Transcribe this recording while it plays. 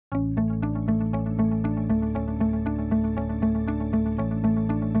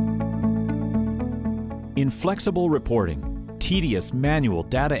inflexible reporting, tedious manual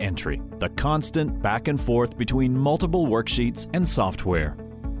data entry, the constant back and forth between multiple worksheets and software.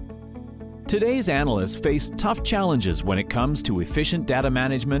 Today's analysts face tough challenges when it comes to efficient data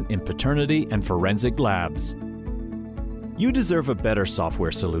management in paternity and forensic labs. You deserve a better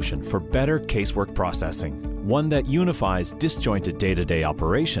software solution for better casework processing, one that unifies disjointed day-to-day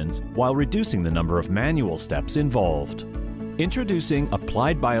operations while reducing the number of manual steps involved. Introducing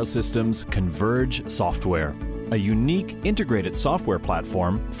Applied Biosystems Converge software, a unique integrated software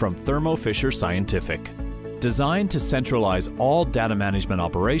platform from Thermo Fisher Scientific. Designed to centralize all data management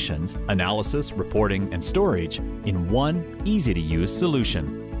operations, analysis, reporting, and storage in one easy-to-use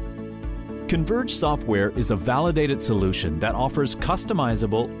solution. Converge software is a validated solution that offers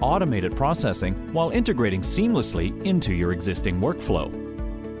customizable, automated processing while integrating seamlessly into your existing workflow.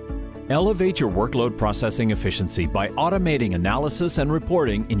 Elevate your workload processing efficiency by automating analysis and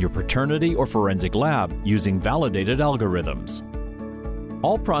reporting in your paternity or forensic lab using validated algorithms.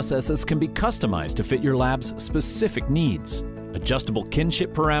 All processes can be customized to fit your lab's specific needs. Adjustable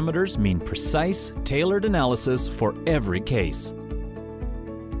kinship parameters mean precise, tailored analysis for every case.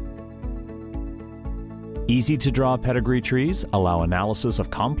 Easy-to-draw pedigree trees allow analysis of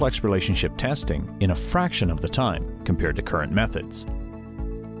complex relationship testing in a fraction of the time compared to current methods.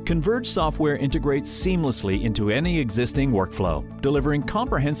 Converge software integrates seamlessly into any existing workflow, delivering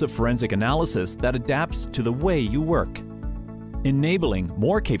comprehensive forensic analysis that adapts to the way you work. Enabling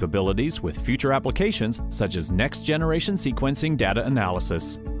more capabilities with future applications such as next-generation sequencing data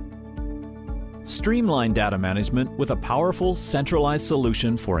analysis. Streamline data management with a powerful, centralized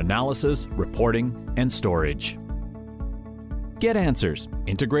solution for analysis, reporting, and storage. Get answers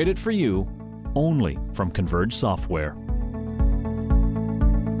integrated for you only from Converge software.